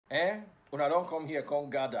Eh? When I don't come here, come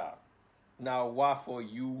gather. Now, what for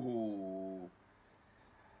you?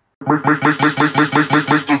 Make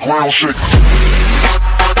the ground shake.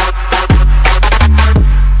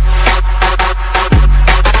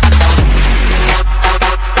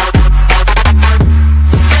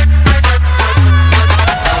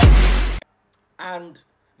 And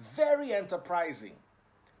very enterprising.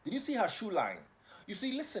 Did you see her shoe line? You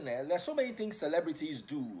see, listen, there's so many things celebrities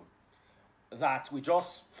do that we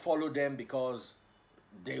just follow them because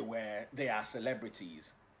they are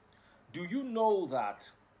celebrities. Do you know that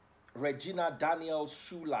Regina Daniel's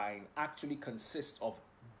shoe line actually consists of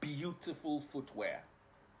beautiful footwear?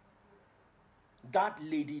 That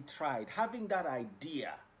lady tried having that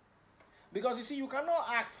idea. Because you see, you cannot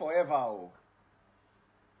act forever. Oh.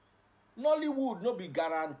 Nollywood no be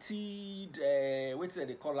guaranteed, what's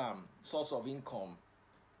they call them, source of income.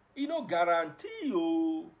 You know, guarantee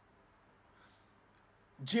you.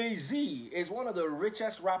 Jay-Z is one of the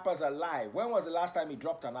richest rappers alive. When was the last time he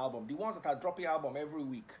dropped an album? The ones that are dropping album every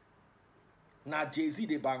week. Now Jay-Z,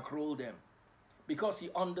 they bankroll them. Because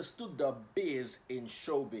he understood the biz in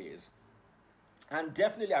showbiz. And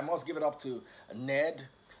definitely I must give it up to Ned.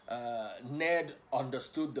 Ned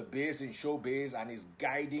understood the biz in showbiz and is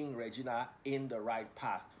guiding Regina in the right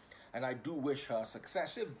path. And I do wish her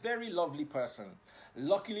success. She's a very lovely person.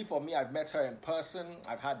 Luckily for me, I've met her in person.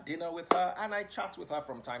 I've had dinner with her and I chat with her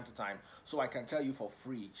from time to time. So I can tell you for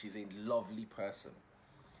free, she's a lovely person.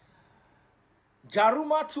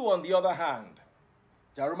 Jaruma too, on the other hand.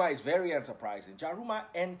 Jaruma is very enterprising. Jaruma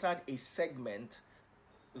entered a segment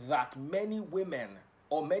that many women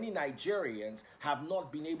or many Nigerians have not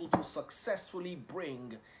been able to successfully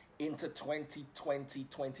bring into 2020,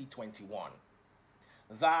 2021.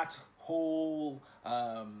 That whole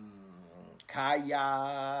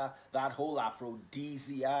kaya, that whole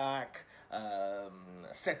aphrodisiac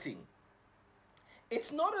setting.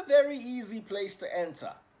 It's not a very easy place to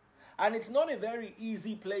enter. And it's not a very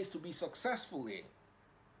easy place to be successful in.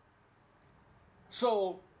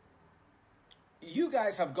 So, you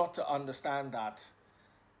guys have got to understand that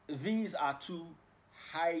these are two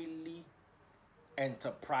highly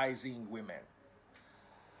enterprising women.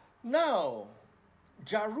 Now,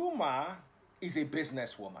 Jaruma is a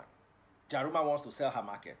businesswoman. Jaruma wants to sell her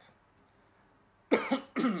market.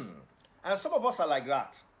 And some of us are like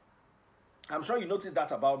that. I'm sure you noticed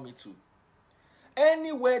that about me too.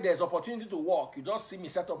 Anywhere there's opportunity to walk, you just see me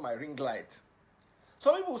set up my ring light.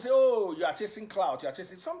 Some people say, oh, you are chasing clout. You are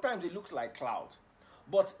chasing. Sometimes it looks like clout.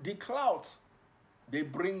 But the clout, they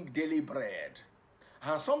bring daily bread.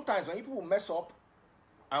 And sometimes when people mess up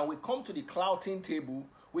and we come to the clouting table,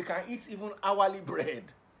 we can eat even hourly bread.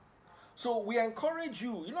 So we encourage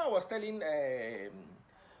you. You know, I was telling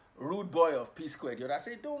Rude Boy of P Squared, I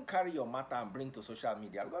say, don't carry your matter and bring to social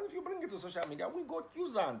media. Because if you bring it to social media, we go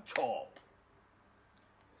use and chop.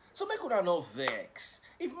 So make una no vex.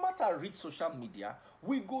 If matter reach social media,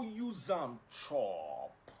 we go use and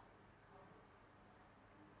chop.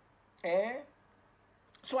 Eh?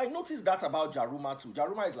 So I noticed that about Jaruma too.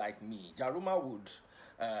 Jaruma is like me. Jaruma would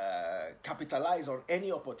capitalize on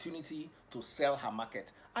any opportunity to sell her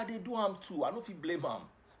market. And they do am too. I know if you blame them.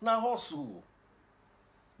 Now hustle.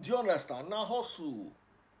 Do you understand? Now hustle.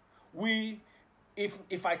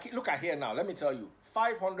 If I look at here now, let me tell you,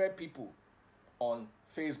 500 people on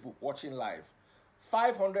Facebook watching live,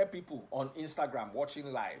 500 people on Instagram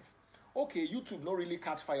watching live. Okay, YouTube not really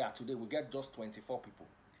catch fire today. We get just 24 people.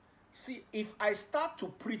 See, if I start to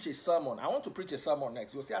preach a sermon, I want to preach a sermon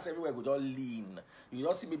next. You'll see us everywhere we just lean. You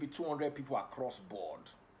just see maybe 200 people across board.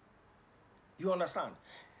 You understand?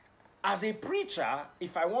 As a preacher,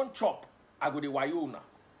 if I want chop, I go to Wayona.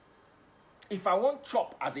 If I want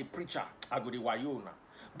chop as a preacher, I go to Wayona.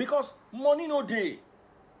 Because money no day.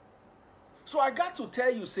 So I got to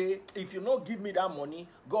tell you, say, if you not give me that money,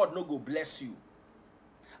 God no go bless you.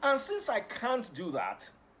 And since I can't do that,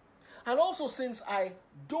 and also since I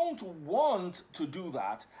don't want to do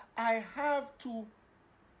that, I have to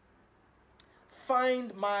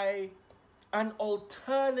find an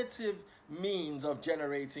alternative means of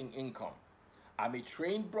generating income. I'm a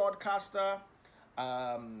trained broadcaster.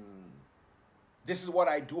 This is what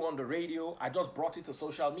I do on the radio. I just brought it to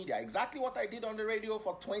social media. Exactly what I did on the radio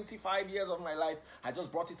for 25 years of my life. I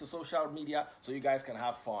just brought it to social media so you guys can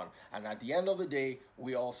have fun. And at the end of the day,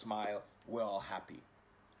 we all smile. We're all happy.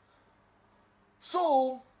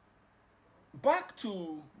 So, back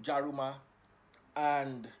to Jaruma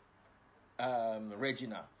and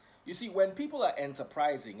Regina. You see, when people are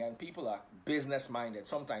enterprising and people are business-minded,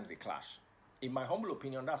 sometimes they clash. In my humble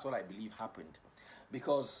opinion, that's what I believe happened.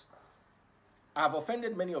 Because I've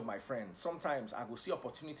offended many of my friends. Sometimes I will see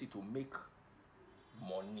opportunity to make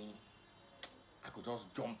money. I could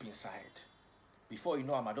just jump inside. Before you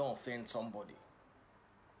know, I don't offend somebody.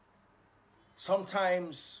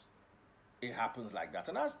 Sometimes it happens like that.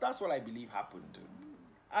 And that's what I believe happened.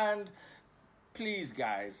 And please,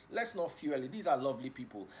 guys, let's not fuel it. These are lovely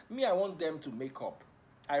people. Me, I want them to make up.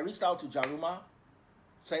 I reached out to Jaruma,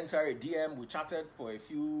 sent her a DM. We chatted for a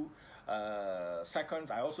few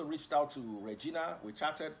seconds. I also reached out to Regina. We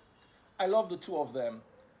chatted. I love the two of them.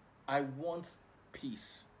 I want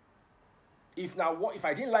peace. If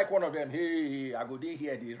I didn't like one of them, hey, I go there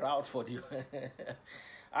here the route for the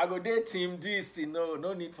I go there team this,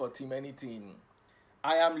 no need for team anything.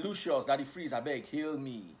 I am Lucius, Daddy Freeze, I beg, hail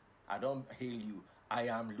me. I don't hail you. I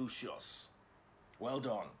am Lucius. Well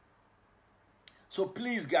done. So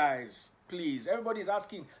please, guys, please, everybody's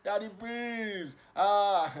asking, Daddy Freeze,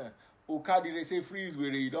 Okadire say Freeze where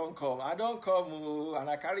you don't come. I don't come, and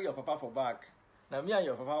I carry your papa for back. Now me and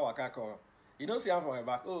your papa waka come. You don't see him from my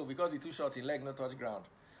back. Oh, because he's too short, his leg no touch ground.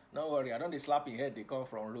 No worry, I don't slap his head, they come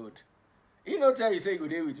from road. He don't tell you, say, good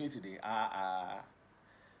day with me today.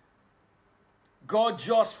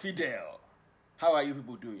 Gorgeous Fidel. How are you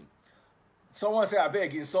people doing? Someone say, I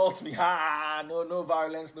beg, insult me. No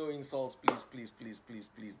violence, no insults. Please, please, please, please,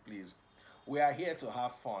 please, please. We are here to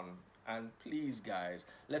have fun. And please, guys,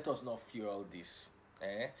 let us not fuel this.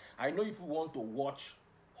 I know people want to watch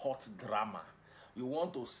hot drama. You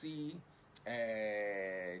want to see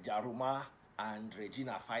Jaruma and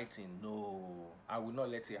Regina fighting. No, I will not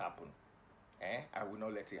let it happen. I will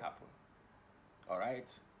not let it happen. All right?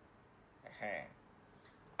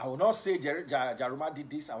 I will not say Jaruma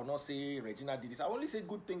did this. I will not say Regina did this. I will only say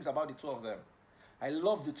good things about the two of them. I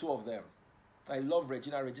love the two of them. I love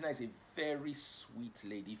Regina. Regina is a very sweet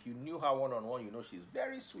lady. If you knew her one-on-one, you know she's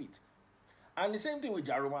very sweet. And the same thing with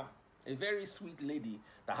Jaruma. A very sweet lady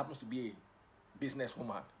that happens to be a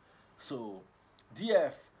businesswoman. So,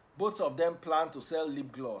 DF, both of them plan to sell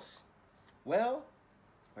lip gloss. Well,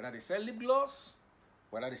 whether they sell lip gloss,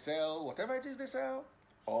 whether they sell whatever it is they sell,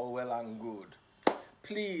 all well and good.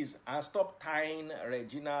 Please, and stop tying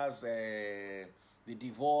Regina's, the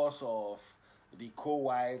divorce of the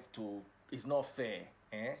co-wife to, it's not fair.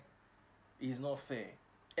 It's not fair.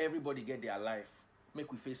 Everybody get their life.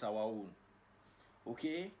 Make we face our own.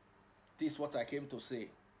 Okay? This is what I came to say.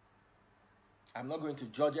 I'm not going to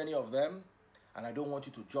judge any of them, and I don't want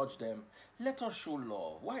you to judge them. Let us show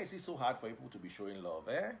love. Why is it so hard for people to be showing love,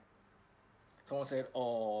 Someone said,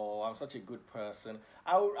 oh, I'm such a good person.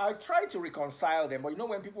 I try to reconcile them, but you know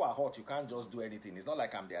when people are hot, you can't just do anything. It's not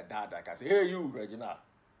like I'm their dad. I can say, hey, you, Regina,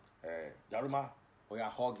 Jaruma, or you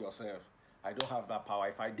hug yourself. I don't have that power.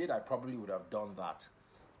 If I did, I probably would have done that.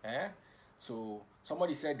 So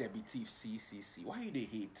somebody said they be thief. See. Why you they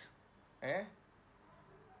hate?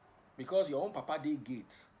 Because your own papa they get.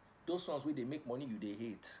 Those ones where they make money, you they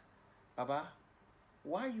hate. Baba,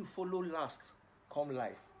 why you follow last? Come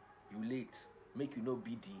life, you late. Make you no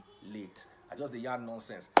BD late. I just the yarn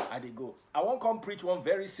nonsense. I they go. I won't come preach one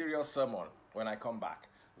very serious sermon when I come back.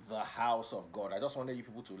 The house of God. I just wanted you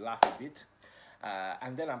people to laugh a bit.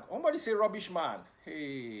 And then somebody say rubbish man.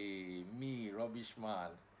 Hey, me, rubbish man.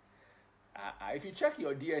 If you check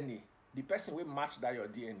your DNA, the person will match that your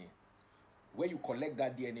DNA. Where you collect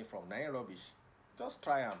that DNA from, now ain't rubbish. Just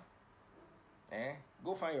try them.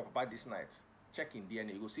 Go find your papa this night. Check in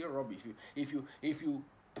DNA. You go see rubbish. If you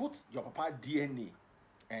put your papa DNA,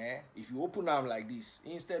 if you open them like this,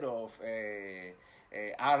 instead of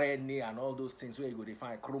RNA and all those things where you go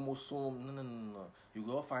define chromosome, no. You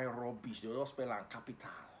go find rubbish. They all spell and capital.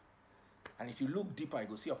 And if you look deeper, you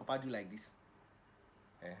go see your papa do like this.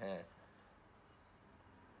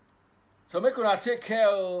 So make una take care.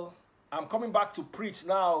 I'm coming back to preach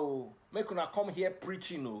now. Make una come here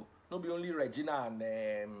preaching. Not be only Regina and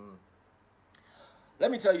let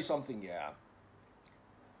me tell you something here.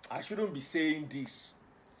 I shouldn't be saying this,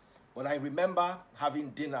 but I remember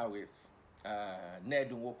having dinner with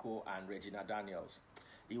Ned Nwoko and Regina Daniels.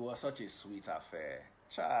 It was such a sweet affair.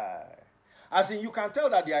 Chai. As in, you can tell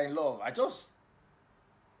that they are in love. I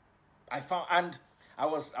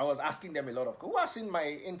was asking them a lot of, who has seen my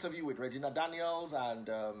interview with Regina Daniels and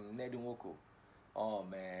Ned Nwoko? Oh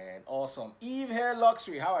man, awesome. Eve Hair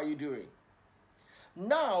Luxury, how are you doing?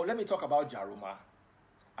 Now, let me talk about Jaruma.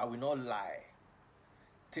 I will not lie.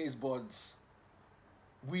 Taste Buds.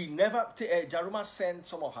 We never, Jaruma sent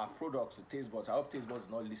some of her products to Taste Buds. I hope Taste Buds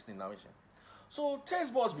is not listening now. So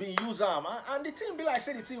Taste Buds been use them, and the thing be like,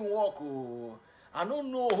 say the thing work. Oh. I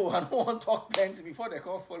don't know, I don't want to talk plenty before they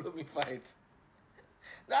come follow me fight.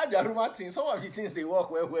 That jaruma thing, some of the things they work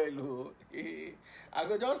well. Oh. I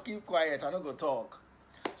go just keep quiet, I don't go talk.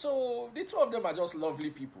 So the two of them are just lovely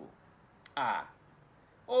people.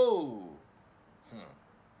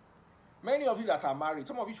 Many of you that are married,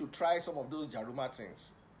 some of you should try some of those jaruma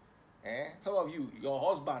things. Some of you, your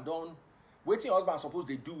husband don't wait your husband supposed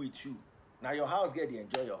they do with you. Now your house girl, they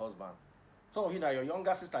enjoy your husband. Some of you now your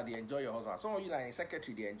younger sister, they enjoy your husband. Some of you now in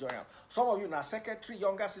secretary, they enjoy him. Some of you now secretary,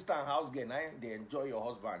 younger sister and house girl, now they enjoy your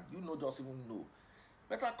husband. You know, just even know.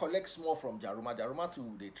 Better collect small from jaruma. Jaruma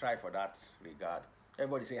too, they try for that regard.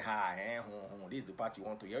 Everybody say, this is the part you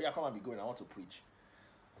want to hear. Oh, yeah, come and be going. I want to preach.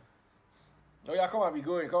 Oh, yeah, come and be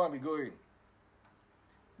going. Come and be going.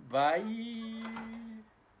 Bye.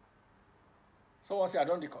 Someone say, I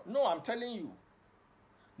don't... No, I'm telling you.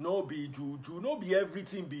 No be juju. No be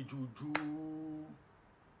everything be juju.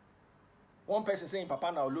 One person saying,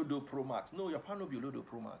 Papa now Olodo Pro Max. No, your papa no be Olodo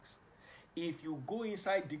Pro Max. If you go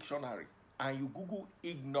inside dictionary and you Google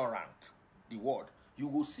ignorant, the word, you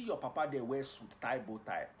will see your papa there wear suit, tie, bow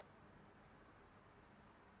tie.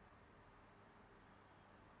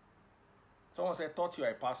 Someone said, thought you are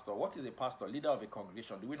a pastor. What is a pastor? Leader of a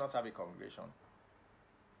congregation. Do we not have a congregation?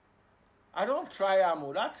 I don't try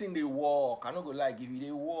that thing they walk. I don't go like if you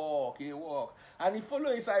they walk. And he follow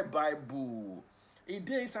inside Bible. It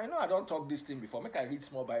is, I know I don't talk this thing before. Make I read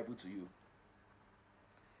small Bible to you.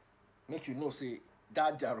 Make you know, say,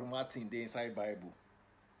 that jaruma thing they inside Bible.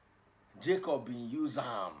 Jacob been use when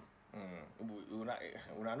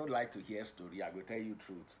I don't like to hear story, I will tell you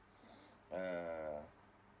truth.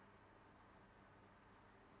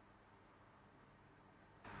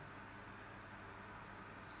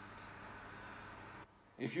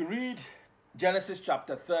 If you read Genesis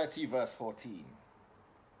chapter 30, verse 14,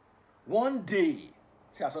 one day,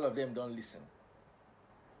 see as all of them don't listen.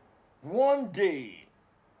 One day,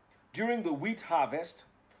 during the wheat harvest,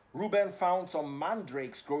 Reuben found some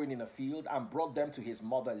mandrakes growing in a field and brought them to his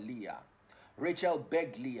mother Leah. Rachel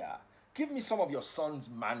begged Leah, give me some of your son's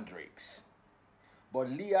mandrakes.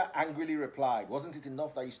 But Leah angrily replied, wasn't it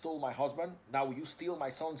enough that you stole my husband? Now will you steal my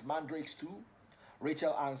son's mandrakes too?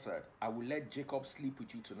 Rachel answered, I will let Jacob sleep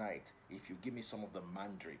with you tonight if you give me some of the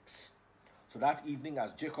mandrakes. So that evening,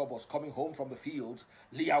 as Jacob was coming home from the fields,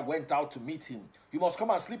 Leah went out to meet him. You must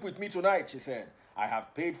come and sleep with me tonight, she said. I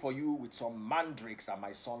have paid for you with some mandrakes that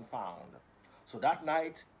my son found. So that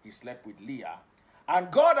night, he slept with Leah.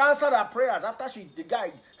 And God answered her prayers after the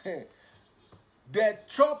guy, the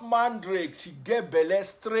chop mandrake, she get belly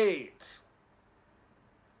straight.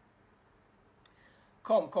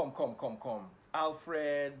 Come.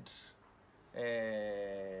 Alfred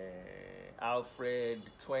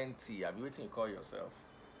 20. I've been waiting to call yourself.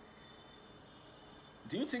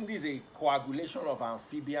 Do you think this is a coagulation of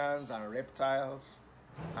amphibians and reptiles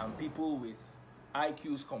and people with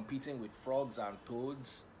IQs competing with frogs and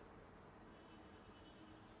toads?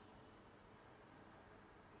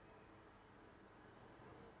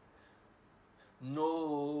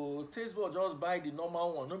 No, Tasteball just buy the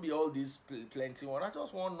normal one. Don't be all these plenty one. I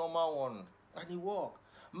just want normal one. And it work.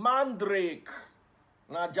 Mandrake.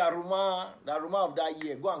 Now jaruma of that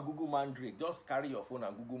year. Go and Google mandrake. Just carry your phone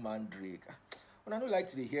and Google mandrake. When I don't like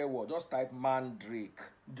to hear word, just type mandrake.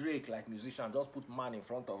 Drake like musician. Just put man in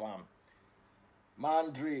front of him.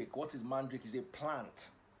 Mandrake. What is mandrake? It's a plant.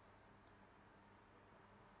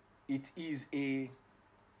 It is a...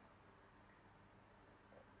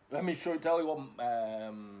 Let me tell you what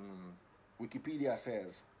Wikipedia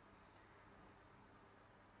says.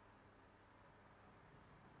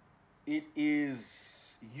 It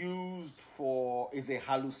is used for, is a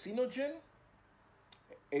hallucinogen,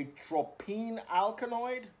 a tropine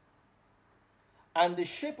alkaloid, and the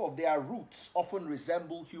shape of their roots often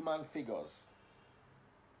resemble human figures.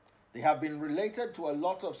 They have been related to a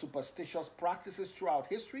lot of superstitious practices throughout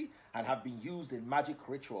history and have been used in magic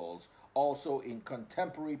rituals, also in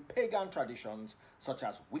contemporary pagan traditions such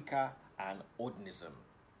as Wicca and Odinism.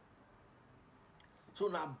 So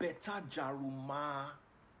now better jaruma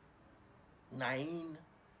nine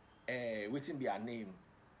waiting be her name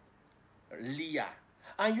Leah.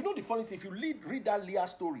 And you know the funny thing, if you read that Leah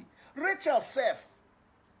story, Rachel self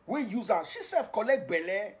we use her, she self collect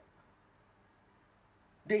belle.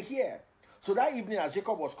 They hear. So that evening as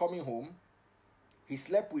Jacob was coming home, he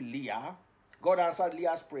slept with Leah. God answered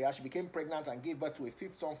Leah's prayer. She became pregnant and gave birth to a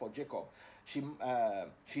fifth son for Jacob. She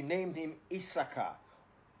named him Issachar,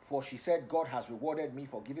 for she said, God has rewarded me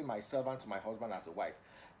for giving my servant to my husband as a wife.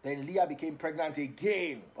 Then Leah became pregnant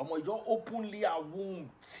again. You just open Leah's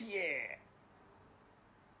womb, tear.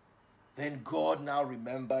 Then God now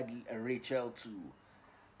remembered Rachel too.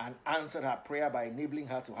 and answered her prayer by enabling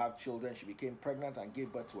her to have children. She became pregnant and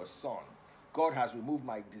gave birth to a son. God has removed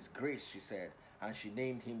my disgrace, she said, and she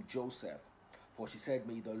named him Joseph. For she said,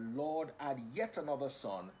 may the Lord add yet another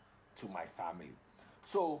son to my family.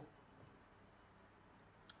 So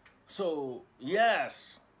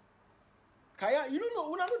yes. Kaya, you don't know,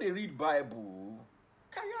 when I know they read Bible,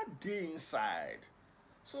 Kaya day inside.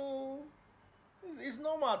 So it's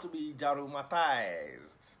normal to be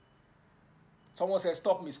jarumatized. Someone says,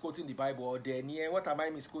 stop misquoting the Bible. Or Daniel, what am I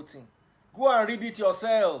misquoting? Go and read it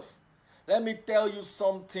yourself. Let me tell you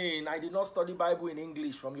something. I did not study Bible in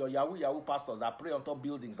English from your Yahoo pastors that pray on top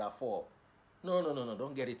buildings that fall. No.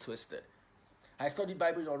 Don't get it twisted. I studied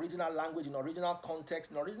Bible in original language, in original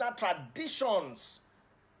context, in original traditions.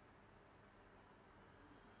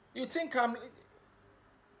 You think I'm...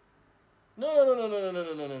 No.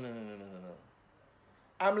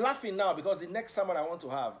 I'm laughing now because the next sermon I want to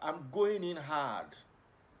have, I'm going in hard.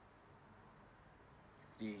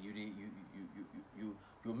 You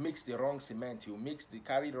mix the wrong cement, you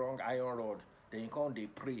carry the wrong iron rod, then you come, they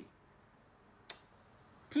pray.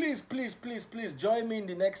 Please, join me in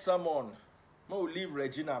the next sermon. I will leave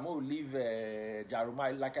Regina, I will leave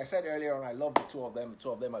jaruma. Like I said earlier on, I love the two of them. The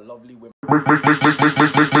two of them are lovely women. Make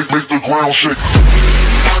the ground shake.